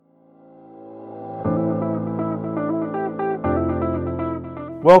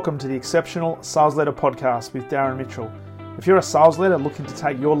Welcome to the Exceptional Sales Leader Podcast with Darren Mitchell. If you're a sales leader looking to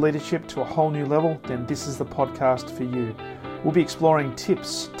take your leadership to a whole new level, then this is the podcast for you. We'll be exploring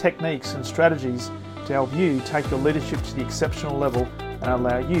tips, techniques, and strategies to help you take your leadership to the exceptional level and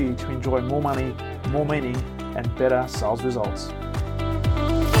allow you to enjoy more money, more meaning, and better sales results.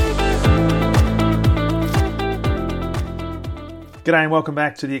 G'day and welcome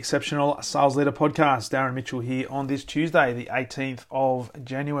back to the Exceptional Sales Leader Podcast. Darren Mitchell here on this Tuesday, the 18th of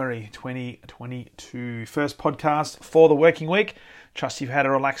January 2022. First podcast for the working week. Trust you've had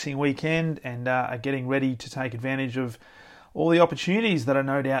a relaxing weekend and are getting ready to take advantage of all the opportunities that are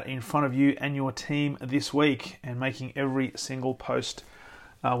no doubt in front of you and your team this week and making every single post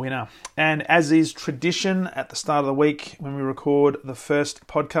a winner. And as is tradition at the start of the week when we record the first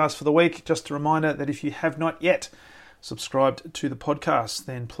podcast for the week, just a reminder that if you have not yet subscribed to the podcast,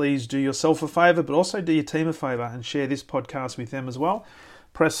 then please do yourself a favor, but also do your team a favor and share this podcast with them as well.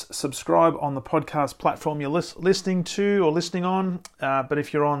 Press subscribe on the podcast platform you're listening to or listening on. But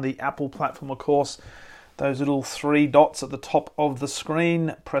if you're on the Apple platform, of course, those little three dots at the top of the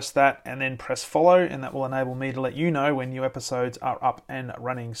screen, press that and then press follow, and that will enable me to let you know when new episodes are up and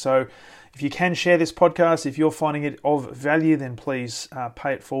running. So if you can share this podcast, if you're finding it of value, then please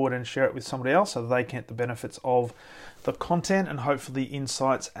pay it forward and share it with somebody else so that they get the benefits of the content and hopefully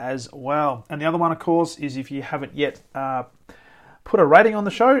insights as well. And the other one, of course, is if you haven't yet put a rating on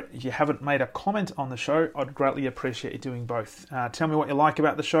the show, if you haven't made a comment on the show, I'd greatly appreciate you doing both. Tell me what you like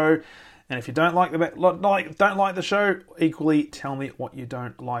about the show, and if you don't like the show, equally tell me what you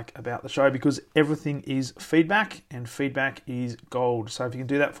don't like about the show, because everything is feedback and feedback is gold. So if you can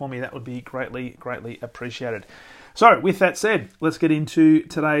do that for me, that would be greatly appreciated. So with that said, let's get into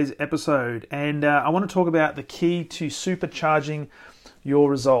today's episode. And I want to talk about the key to supercharging your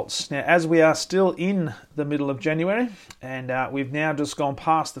results. Now, as we are still in the middle of January, and we've now just gone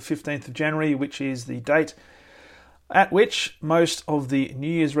past the 15th of January, which is the date at which most of the New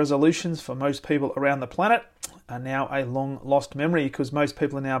Year's resolutions for most people around the planet are now a long lost memory, because most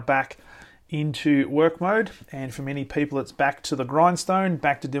people are now back into work mode. And for many people, it's back to the grindstone,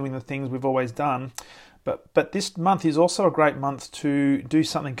 back to doing the things we've always done. But this month is also a great month to do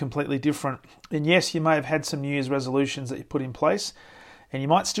something completely different. And yes, you may have had some New Year's resolutions that you put in place, and you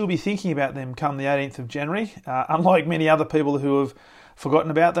might still be thinking about them come the 18th of January, unlike many other people who have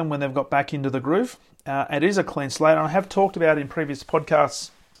forgotten about them when they've got back into the groove. It is a clean slate, and I have talked about in previous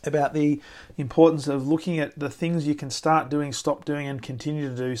podcasts about the importance of looking at the things you can start doing, stop doing, and continue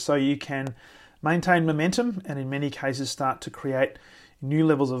to do, so you can maintain momentum and in many cases start to create new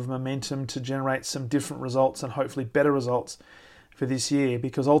levels of momentum to generate some different results and hopefully better results for this year,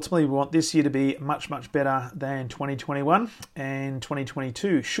 because ultimately we want this year to be much better than 2021, and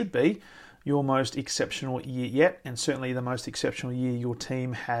 2022 should be your most exceptional year yet, and certainly the most exceptional year your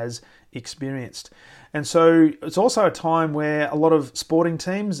team has experienced. And so it's also a time where a lot of sporting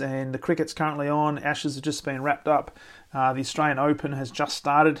teams, and the cricket's currently on, Ashes have just been wrapped up, the Australian Open has just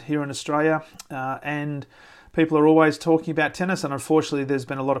started here in Australia, and people are always talking about tennis, and unfortunately there's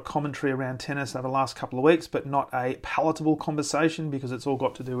been a lot of commentary around tennis over the last couple of weeks, but not a palatable conversation, because it's all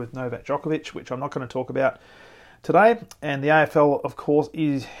got to do with Novak Djokovic, which I'm not going to talk about today. And the AFL, of course,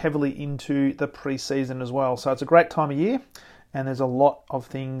 is heavily into the pre-season as well. So it's a great time of year, and there's a lot of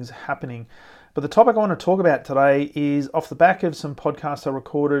things happening. But the topic I want to talk about today is off the back of some podcasts I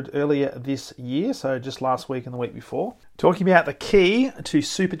recorded earlier this year, so just last week and the week before, talking about the key to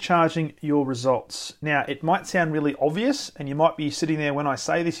supercharging your results. Now, it might sound really obvious, and you might be sitting there when I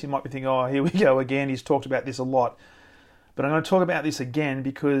say this, you might be thinking, oh, here we go again, he's talked about this a lot. But I'm going to talk about this again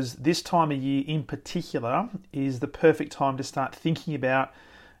because this time of year in particular is the perfect time to start thinking about,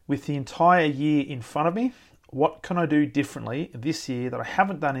 with the entire year in front of me, what can I do differently this year that I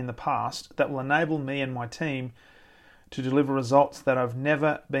haven't done in the past that will enable me and my team to deliver results that have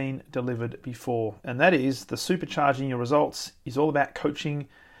never been delivered before. And that is, the supercharging your results is all about coaching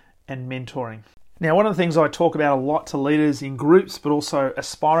and mentoring. Now, one of the things I talk about a lot to leaders in groups, but also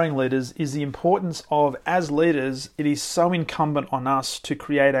aspiring leaders, is the importance of, as leaders, it is so incumbent on us to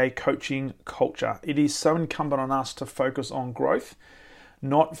create a coaching culture. It is so incumbent on us to focus on growth,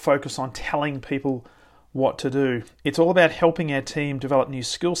 not focus on telling people what to do. It's all about helping our team develop new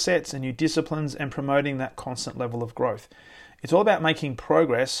skill sets and new disciplines and promoting that constant level of growth. It's all about making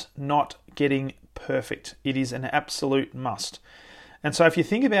progress, not getting perfect. It is an absolute must. And so if you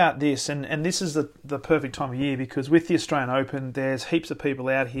think about this, and this is the perfect time of year, because with the Australian Open, there's heaps of people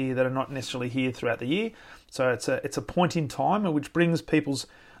out here that are not necessarily here throughout the year. So it's a point in time which brings people's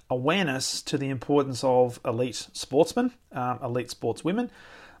awareness to the importance of elite sportsmen, elite sportswomen,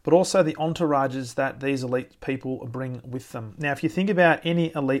 but also the entourages that these elite people bring with them. Now, if you think about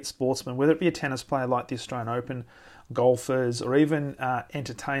any elite sportsman, whether it be a tennis player like the Australian Open, golfers, or even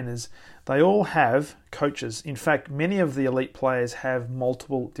entertainers, they all have coaches. In fact, many of the elite players have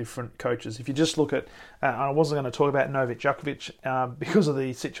multiple different coaches. If you just look at, I wasn't going to talk about Novak Djokovic because of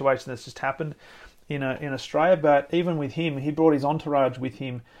the situation that's just happened in Australia, but even with him, he brought his entourage with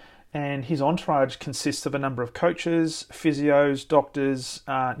him, and his entourage consists of a number of coaches, physios, doctors,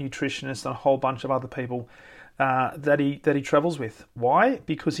 nutritionists, and a whole bunch of other people that he travels with. Why?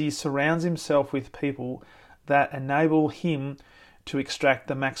 Because he surrounds himself with people that enable him to extract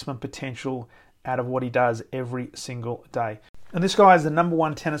the maximum potential out of what he does every single day. And this guy is the number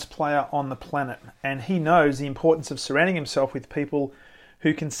one tennis player on the planet, and he knows the importance of surrounding himself with people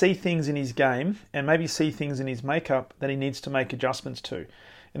who can see things in his game and maybe see things in his makeup that he needs to make adjustments to.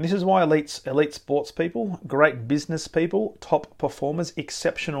 And this is why elite sports people, great business people, top performers,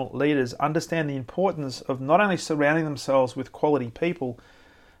 exceptional leaders understand the importance of not only surrounding themselves with quality people,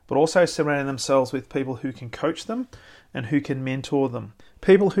 but also surrounding themselves with people who can coach them and who can mentor them.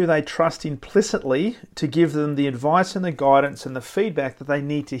 People who they trust implicitly to give them the advice and the guidance and the feedback that they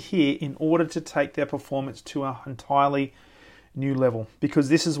need to hear in order to take their performance to an entirely new level. Because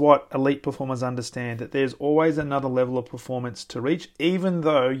this is what elite performers understand, that there's always another level of performance to reach. Even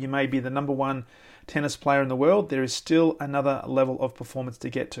though you may be the number one tennis player in the world, there is still another level of performance to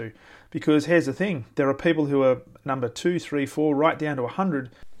get to. Because here's the thing, there are people who are number 2, 3, 4, right down to 100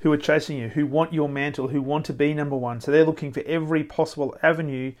 who are chasing you, who want your mantle, who want to be number one. So they're looking for every possible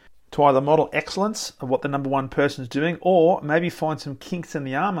avenue to either model excellence of what the number one person is doing, or maybe find some kinks in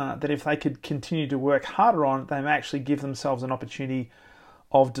the armor that if they could continue to work harder on, they may actually give themselves an opportunity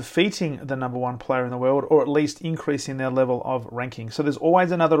of defeating the number one player in the world, or at least increasing their level of ranking. So there's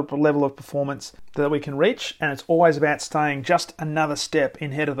always another level of performance that we can reach, and it's always about staying just another step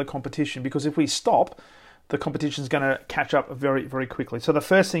ahead of the competition, because if we stop, the competition is going to catch up very, very quickly. So the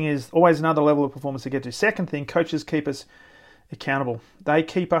first thing is always another level of performance to get to. Second thing, coaches keep us accountable. They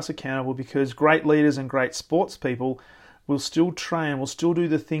keep us accountable because great leaders and great sports people will still train, will still do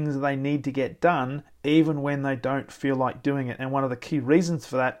the things that they need to get done, even when they don't feel like doing it. And one of the key reasons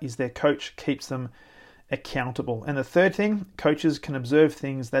for that is their coach keeps them accountable. And the third thing, coaches can observe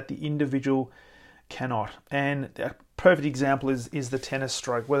things that the individual cannot. And a perfect example is the tennis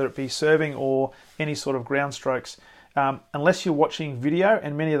stroke, whether it be serving or any sort of ground strokes. Unless you're watching video,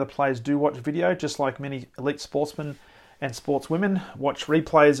 and many of the players do watch video, just like many elite sportsmen and sportswomen watch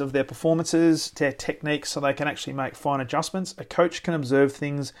replays of their performances, their techniques, so they can actually make fine adjustments. A coach can observe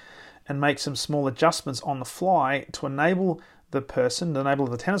things and make some small adjustments on the fly to enable the person, enable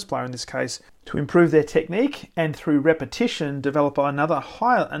the tennis player in this case, to improve their technique, and through repetition develop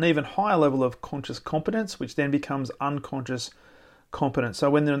an even higher level of conscious competence, which then becomes unconscious competence.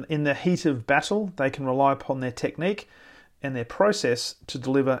 So when they're in the heat of battle, they can rely upon their technique and their process to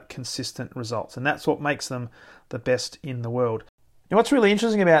deliver consistent results. And that's what makes them the best in the world. Now, what's really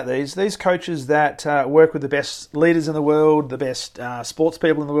interesting about these coaches that work with the best leaders in the world, the best sports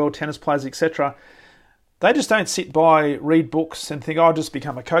people in the world, tennis players, etc., they just don't sit by, read books and think, I'll just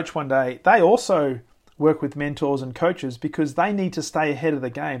become a coach one day. They also work with mentors and coaches because they need to stay ahead of the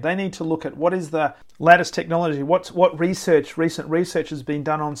game. They need to look at what is the latest technology, what recent research has been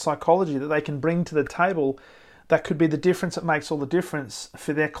done on psychology that they can bring to the table that could be the difference that makes all the difference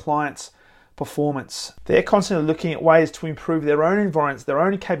for their clients' performance. They're constantly looking at ways to improve their own environments, their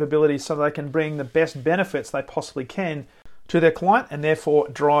own capabilities, so they can bring the best benefits they possibly can to their client and therefore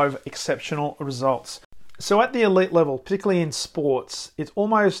drive exceptional results. So at the elite level, particularly in sports, it's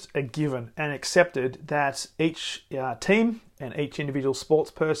almost a given and accepted that each team and each individual sports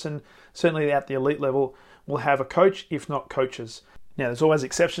person, certainly at the elite level, will have a coach, if not coaches. Now, there's always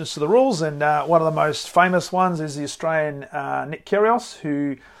exceptions to the rules, and one of the most famous ones is the Australian Nick Kyrgios,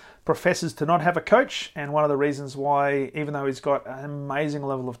 who professes to not have a coach, and one of the reasons why, even though he's got an amazing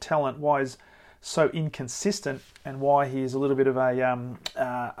level of talent, why he's so inconsistent and why he is a little bit of a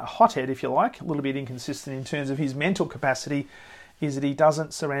hothead, if you like, a little bit inconsistent in terms of his mental capacity, is that he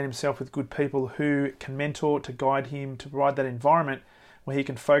doesn't surround himself with good people who can mentor, to guide him, to provide that environment where he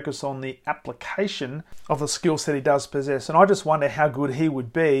can focus on the application of the skill set he does possess. And I just wonder how good he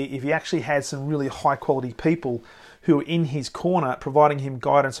would be if he actually had some really high quality people who are in his corner, providing him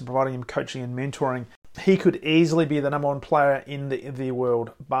guidance and providing him coaching and mentoring he could easily be the number one player in the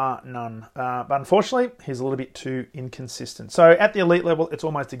world, bar none. But unfortunately, he's a little bit too inconsistent. So at the elite level, it's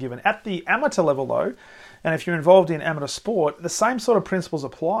almost a given. At the amateur level, though, and if you're involved in amateur sport, the same sort of principles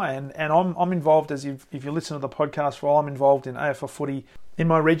apply. And I'm involved, if you listen to the podcast for a while, I'm involved in AFL footy in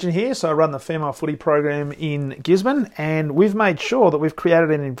my region here. So I run the female footy program in Gisborne, and we've made sure that we've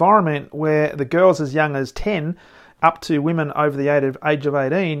created an environment where the girls as young as 10 up to women over the age of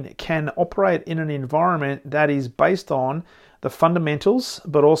 18 can operate in an environment that is based on the fundamentals,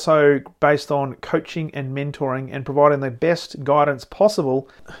 but also based on coaching and mentoring and providing the best guidance possible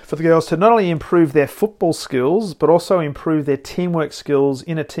for the girls to not only improve their football skills, but also improve their teamwork skills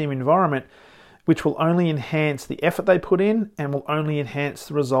in a team environment, which will only enhance the effort they put in and will only enhance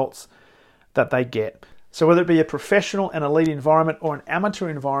the results that they get. So whether it be a professional and elite environment or an amateur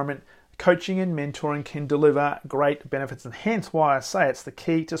environment, coaching and mentoring can deliver great benefits, and hence why I say it's the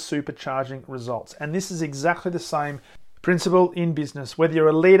key to supercharging results. And this is exactly the same principle in business. Whether you're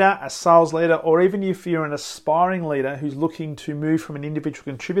a leader, a sales leader, or even if you're an aspiring leader who's looking to move from an individual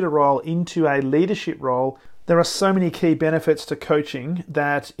contributor role into a leadership role, there are so many key benefits to coaching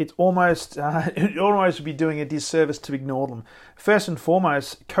that it almost would be doing a disservice to ignore them. First and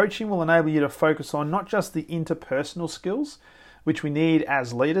foremost, coaching will enable you to focus on not just the interpersonal skills, which we need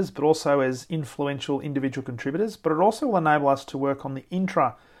as leaders, but also as influential individual contributors, but it also will enable us to work on the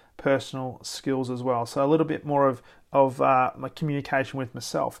intrapersonal skills as well. So a little bit more of my communication with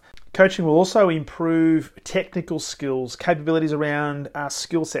myself. Coaching will also improve technical skills, capabilities around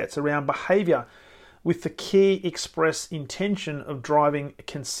skill sets, around behavior, with the key express intention of driving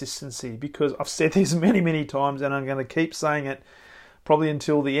consistency. Because I've said this many, many times, and I'm going to keep saying it probably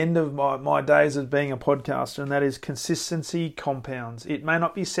until the end of my days of being a podcaster, and that is consistency compounds. It may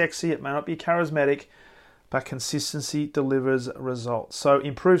not be sexy, it may not be charismatic, but consistency delivers results. So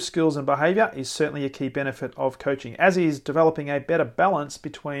improved skills and behavior is certainly a key benefit of coaching, as is developing a better balance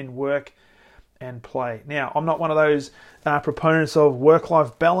between work and play. Now, I'm not one of those proponents of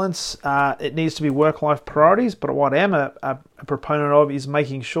work-life balance. It needs to be work-life priorities, but what I am a proponent of is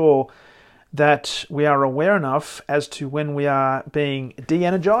making sure that we are aware enough as to when we are being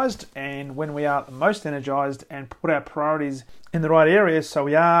de-energized and when we are most energized, and put our priorities in the right areas so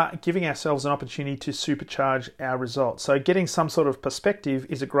we are giving ourselves an opportunity to supercharge our results. So getting some sort of perspective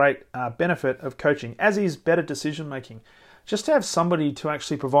is a great benefit of coaching, as is better decision making. Just to have somebody to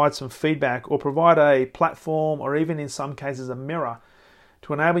actually provide some feedback or provide a platform, or even in some cases a mirror,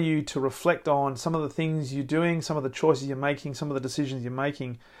 to enable you to reflect on some of the things you're doing, some of the choices you're making, some of the decisions you're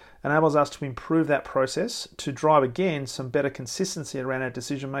making, enables us to improve that process to drive, again, some better consistency around our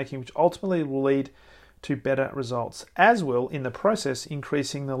decision making, which ultimately will lead to better results, as will, in the process,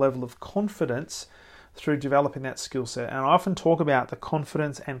 increasing the level of confidence through developing that skill set. And I often talk about the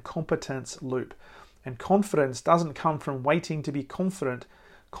confidence and competence loop. And confidence doesn't come from waiting to be confident.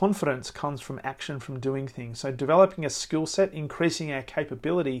 Confidence comes from action, from doing things. So developing a skill set, increasing our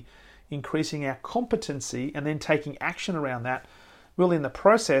capability, increasing our competency, and then taking action around that will, in the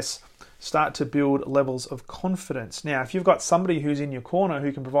process, start to build levels of confidence. Now, if you've got somebody who's in your corner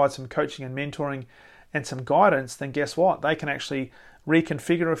who can provide some coaching and mentoring and some guidance, then guess what? They can actually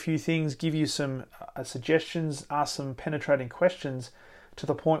reconfigure a few things, give you some suggestions, ask some penetrating questions, to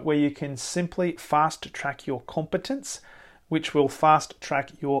the point where you can simply fast track your competence, which will fast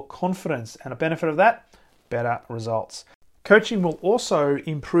track your confidence. And a benefit of that, better results. Coaching will also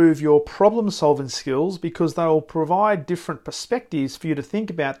improve your problem-solving skills, because they will provide different perspectives for you to think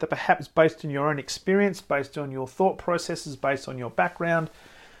about that, perhaps based on your own experience, based on your thought processes, based on your background,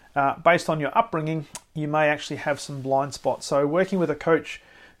 based on your upbringing, you may actually have some blind spots. So working with a coach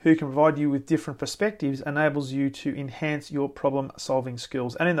who can provide you with different perspectives enables you to enhance your problem-solving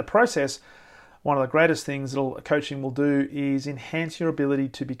skills. And in the process, one of the greatest things that coaching will do is enhance your ability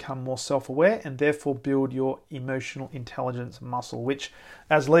to become more self-aware and therefore build your emotional intelligence muscle, which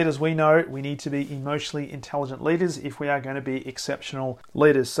as leaders we know we need to be emotionally intelligent leaders if we are going to be exceptional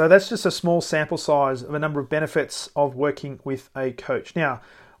leaders. So that's just a small sample size of a number of benefits of working with a coach. Now,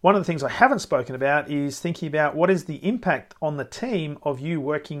 one of the things I haven't spoken about is thinking about what is the impact on the team of you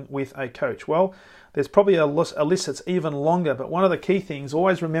working with a coach. Well, there's probably a list that's even longer, but one of the key things,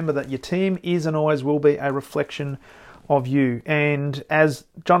 always remember that your team is and always will be a reflection of you. And as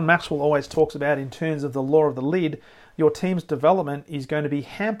John Maxwell always talks about in terms of the law of the lid, your team's development is going to be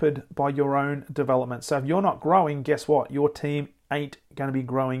hampered by your own development. So if you're not growing, guess what? Your team ain't going to be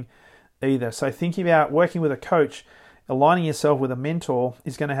growing either. So thinking about working with a coach, aligning yourself with a mentor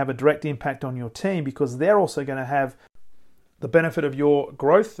is going to have a direct impact on your team, because they're also going to have the benefit of your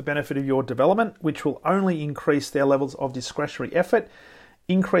growth, the benefit of your development, which will only increase their levels of discretionary effort,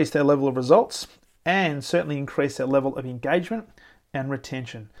 increase their level of results, and certainly increase their level of engagement and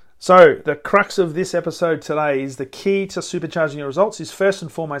retention. So the crux of this episode today is the key to supercharging your results is first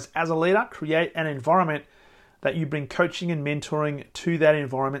and foremost, as a leader, create an environment that you bring coaching and mentoring to that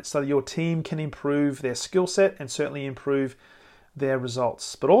environment so that your team can improve their skill set and certainly improve their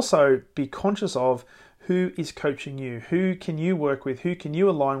results. But also be conscious of who is coaching you, who can you work with, who can you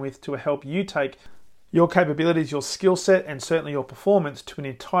align with to help you take your capabilities, your skill set, and certainly your performance to an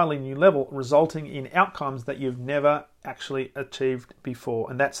entirely new level, resulting in outcomes that you've never actually achieved before.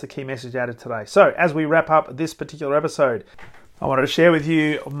 And that's the key message out of today. So as we wrap up this particular episode, I wanted to share with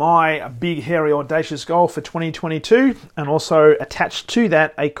you my big, hairy, audacious goal for 2022, and also attached to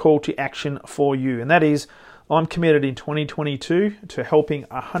that a call to action for you. And that is, I'm committed in 2022 to helping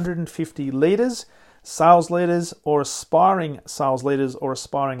 150 leaders, sales leaders, or aspiring sales leaders or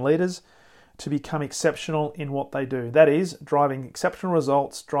aspiring leaders to become exceptional in what they do. That is, driving exceptional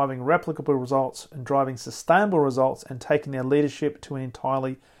results, driving replicable results, and driving sustainable results, and taking their leadership to an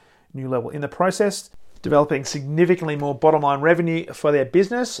entirely new level. In the process, developing significantly more bottom line revenue for their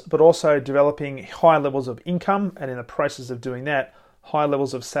business, but also developing high levels of income, and in the process of doing that, high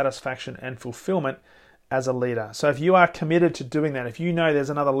levels of satisfaction and fulfillment as a leader. So if you are committed to doing that, if you know there's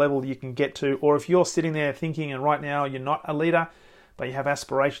another level you can get to, or if you're sitting there thinking and right now you're not a leader, but you have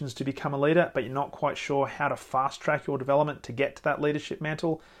aspirations to become a leader, but you're not quite sure how to fast track your development to get to that leadership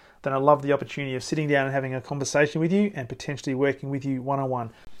mantle, then I love the opportunity of sitting down and having a conversation with you and potentially working with you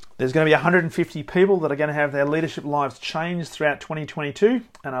one-on-one. There's going to be 150 people that are going to have their leadership lives changed throughout 2022,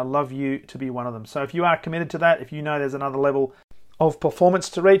 and I'd love you to be one of them. So if you are committed to that, if you know there's another level of performance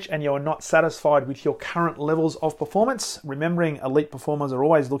to reach and you're not satisfied with your current levels of performance, remembering elite performers are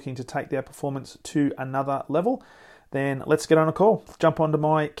always looking to take their performance to another level, then let's get on a call. Jump onto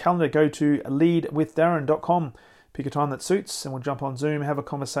my calendar, go to leadwithdarren.com, pick a time that suits, and we'll jump on Zoom, have a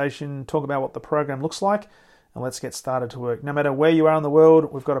conversation, talk about what the program looks like, and let's get started to work. No matter where you are in the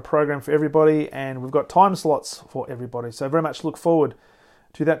world, we've got a program for everybody, and we've got time slots for everybody. So very much look forward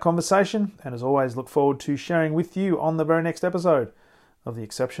to that conversation, and as always, look forward to sharing with you on the very next episode of the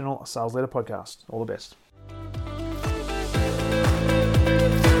Exceptional Sales Leader Podcast. All the best.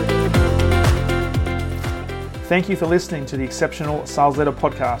 Thank you for listening to the Exceptional Sales Leader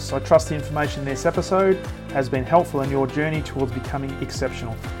Podcast. I trust the information in this episode has been helpful in your journey towards becoming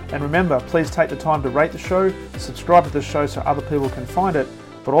exceptional. And remember, please take the time to rate the show, subscribe to the show so other people can find it.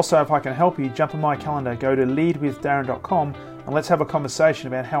 But also, if I can help you, jump on my calendar, go to leadwithdarren.com, and let's have a conversation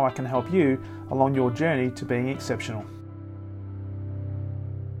about how I can help you along your journey to being exceptional.